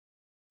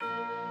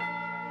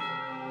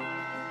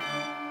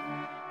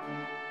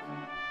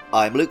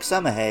I'm Luke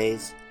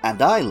Summerhays,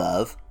 and I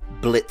love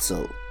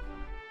Blitzle.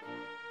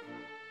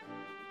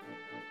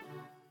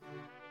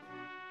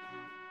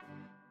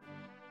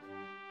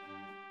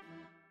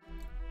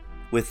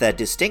 With their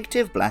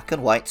distinctive black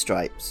and white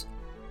stripes,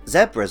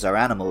 zebras are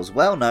animals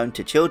well known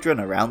to children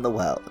around the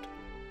world.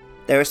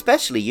 They're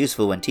especially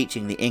useful when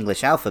teaching the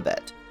English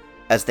alphabet,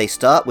 as they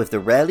start with the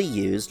rarely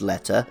used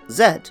letter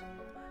Z.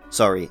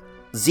 Sorry,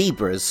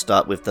 zebras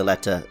start with the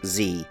letter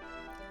Z.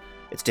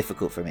 It's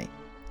difficult for me.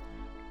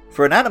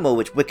 For an animal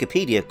which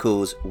Wikipedia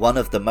calls one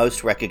of the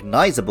most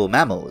recognizable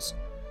mammals,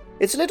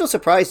 it's a little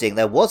surprising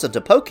there wasn't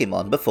a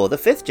Pokemon before the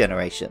 5th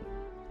generation.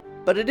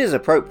 But it is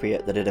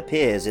appropriate that it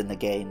appears in the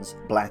games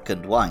Black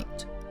and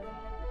White.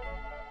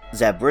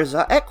 Zebras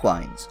are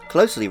equines,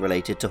 closely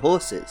related to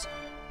horses,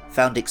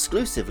 found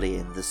exclusively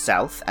in the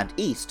south and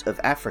east of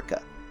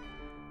Africa.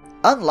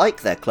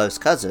 Unlike their close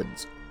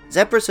cousins,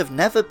 zebras have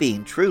never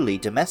been truly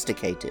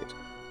domesticated.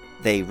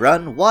 They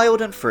run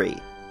wild and free,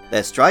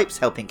 their stripes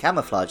helping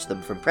camouflage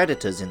them from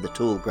predators in the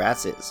tall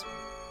grasses.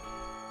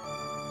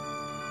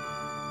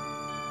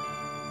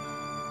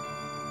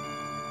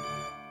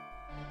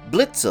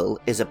 Blitzle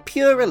is a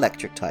pure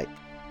electric type,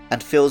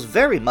 and feels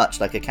very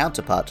much like a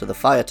counterpart to the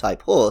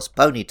fire-type horse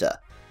Ponyta,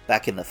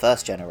 back in the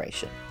 1st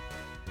generation.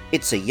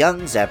 It's a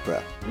young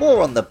zebra,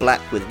 more on the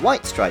black with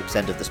white stripes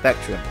end of the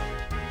spectrum,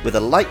 with a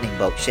lightning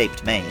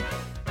bolt-shaped mane.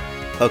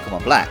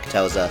 Pokemon Black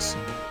tells us,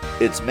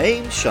 its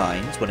mane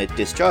shines when it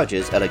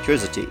discharges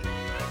electricity.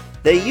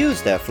 They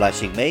use their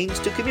flashing manes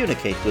to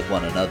communicate with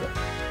one another.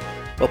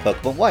 While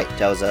Pokemon White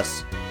tells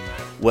us,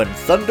 when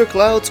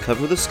thunderclouds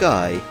cover the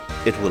sky,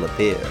 it will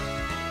appear.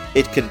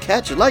 It can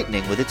catch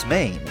lightning with its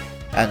mane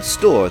and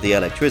store the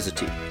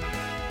electricity.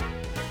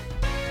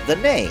 The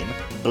name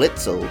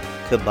Blitzle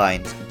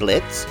combines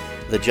Blitz,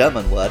 the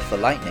German word for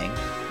lightning,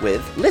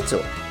 with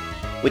little,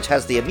 which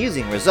has the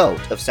amusing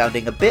result of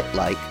sounding a bit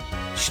like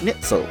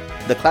Schnitzel,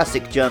 the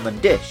classic German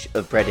dish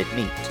of breaded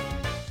meat.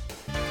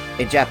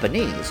 In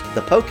Japanese,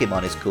 the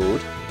Pokemon is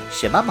called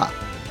Shimama,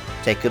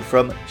 taken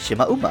from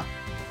Shimauma,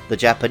 the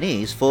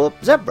Japanese for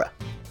zebra.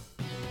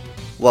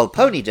 While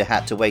Ponyta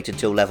had to wait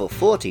until level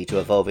 40 to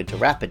evolve into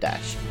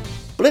Rapidash,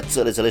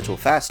 Blitzle is a little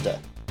faster,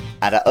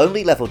 and at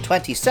only level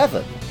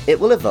 27 it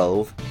will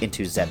evolve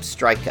into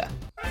Zebstrika.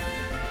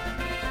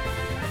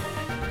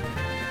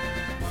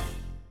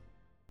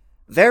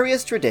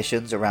 Various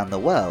traditions around the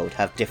world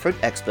have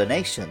different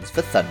explanations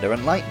for thunder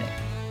and lightning.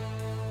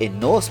 In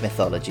Norse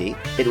mythology,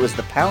 it was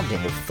the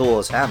pounding of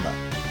Thor's hammer.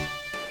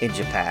 In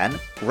Japan,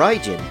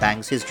 Raijin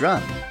bangs his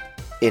drum.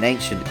 In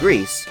ancient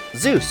Greece,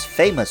 Zeus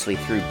famously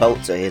threw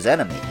bolts at his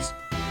enemies.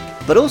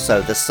 But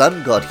also the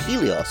sun god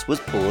Helios was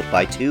pulled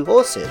by 2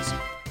 horses,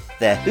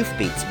 their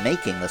hoofbeats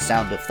making the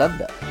sound of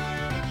thunder.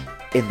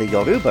 In the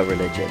Yoruba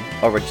religion,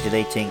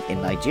 originating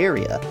in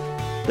Nigeria,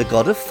 the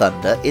god of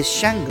thunder is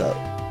Shango,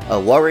 a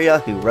warrior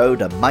who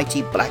rode a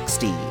mighty black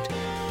steed.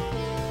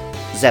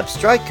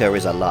 Zebstrika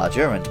is a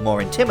larger and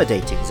more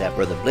intimidating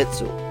zebra than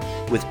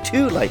Blitzle, with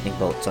 2 lightning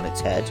bolts on its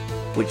head,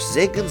 which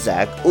zig and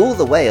zag all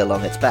the way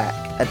along its back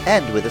and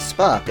end with a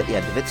spark at the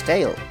end of its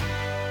tail.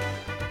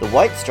 The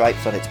white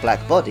stripes on its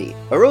black body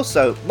are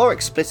also more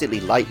explicitly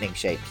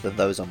lightning-shaped than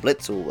those on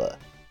Blitzle were.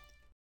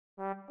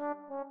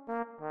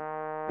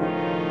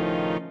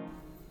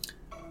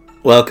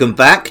 Welcome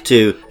back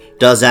to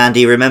Does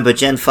Andy Remember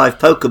Gen 5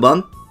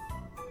 Pokemon?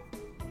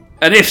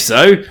 And if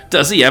so,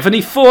 does he have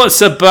any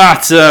thoughts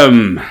about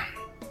them?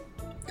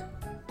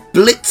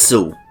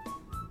 Blitzle.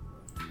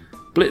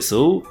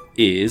 Blitzle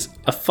is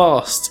a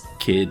fast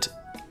kid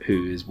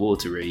who is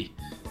watery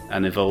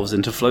and evolves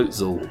into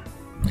Floatzel.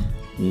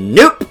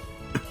 Nope.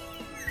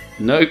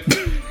 Nope.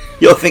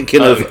 You're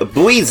thinking of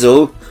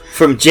Buizel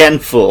from Gen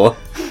 4.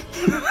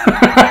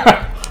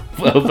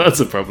 Well, that's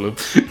a problem,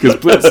 because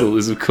Blitzle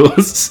is, of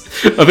course...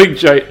 I think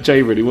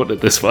Jay really wanted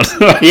this one.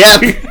 Yeah.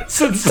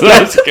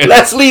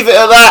 Let's leave it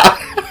at that.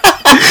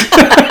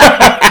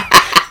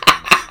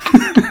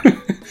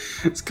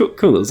 It's cool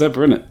little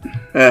zebra, isn't it?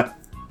 Yeah.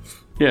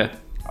 Yeah.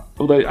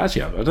 Although,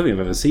 actually, I don't think I've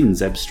ever seen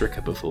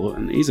Zebstrika before,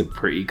 and he's a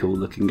pretty cool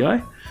looking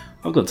guy.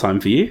 I've got time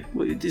for you.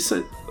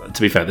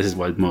 To be fair, this is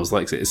why Miles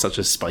likes it. It's such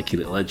a spiky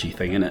little edgy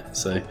thing, isn't it?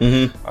 So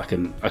I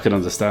can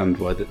understand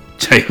why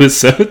Jay was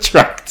so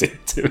attracted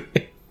to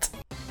it.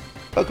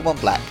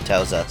 Pokemon Black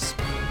tells us,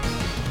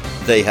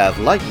 they have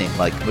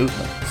lightning-like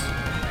movements.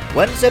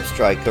 When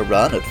Zebstrika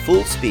run at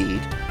full speed,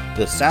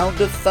 the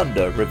sound of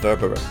thunder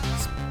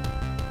reverberates.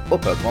 Or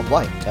Pokemon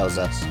White tells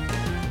us,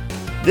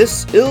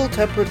 this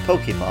ill-tempered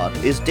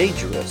Pokemon is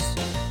dangerous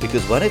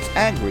because when it's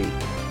angry,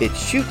 it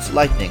shoots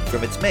lightning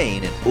from its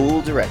mane in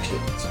all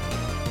directions.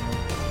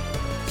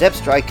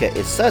 Zebstrika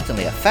is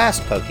certainly a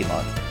fast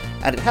Pokemon,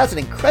 and it has an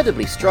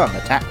incredibly strong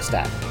attack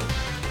stat.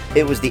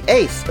 It was the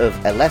ace of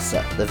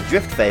Alessa, the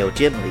Driftvale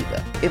gym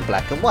leader, in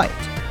Black and White,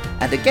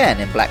 and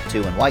again in Black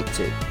 2 and White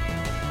 2.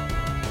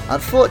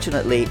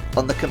 Unfortunately,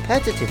 on the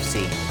competitive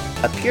scene,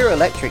 a pure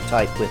electric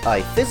type with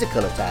high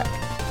physical attack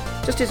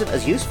just isn't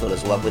as useful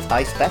as one with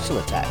high special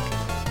attack,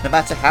 no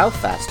matter how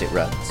fast it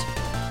runs.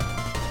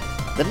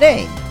 The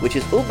name, which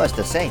is almost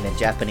the same in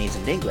Japanese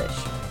and English,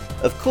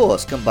 of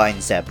course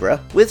combines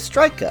zebra with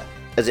striker,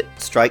 as it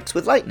strikes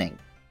with lightning.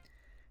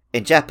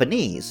 In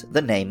Japanese,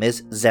 the name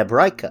is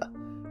Zebraika,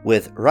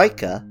 with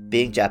Raika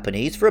being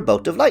Japanese for a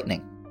bolt of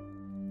lightning.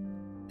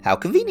 How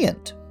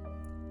convenient!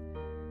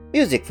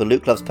 Music for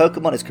Luke Loves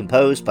Pokemon is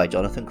composed by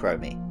Jonathan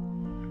Cromie.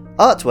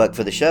 Artwork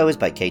for the show is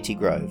by Katie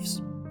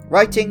Groves.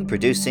 Writing,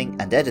 producing,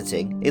 and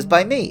editing is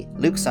by me,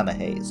 Luke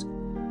Summerhaze,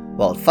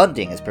 while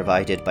funding is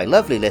provided by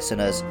lovely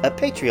listeners at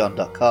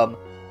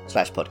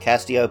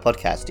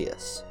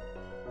patreon.com/podcastio-podcastius.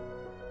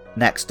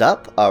 Next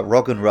up are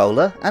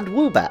Roggenrola and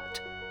Woobat,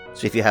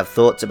 so if you have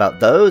thoughts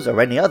about those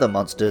or any other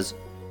monsters,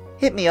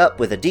 hit me up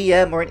with a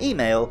DM or an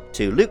email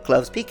to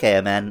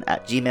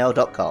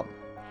lukelovespkmn@gmail.com.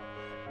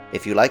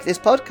 If you like this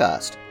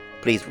podcast,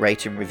 please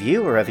rate and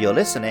review wherever you're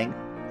listening,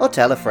 or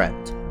tell a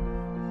friend.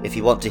 If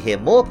you want to hear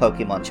more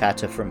Pokemon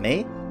chatter from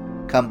me,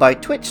 come by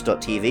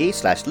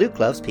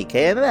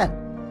twitch.tv/lukelovespkmn,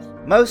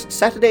 most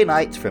Saturday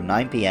nights from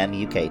 9 PM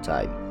UK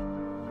time.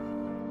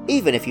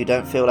 Even if you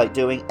don't feel like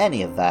doing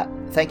any of that,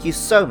 thank you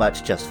so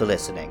much just for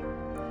listening.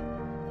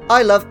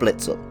 I love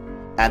Blitzle,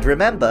 and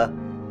remember,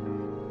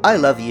 I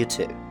love you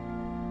too.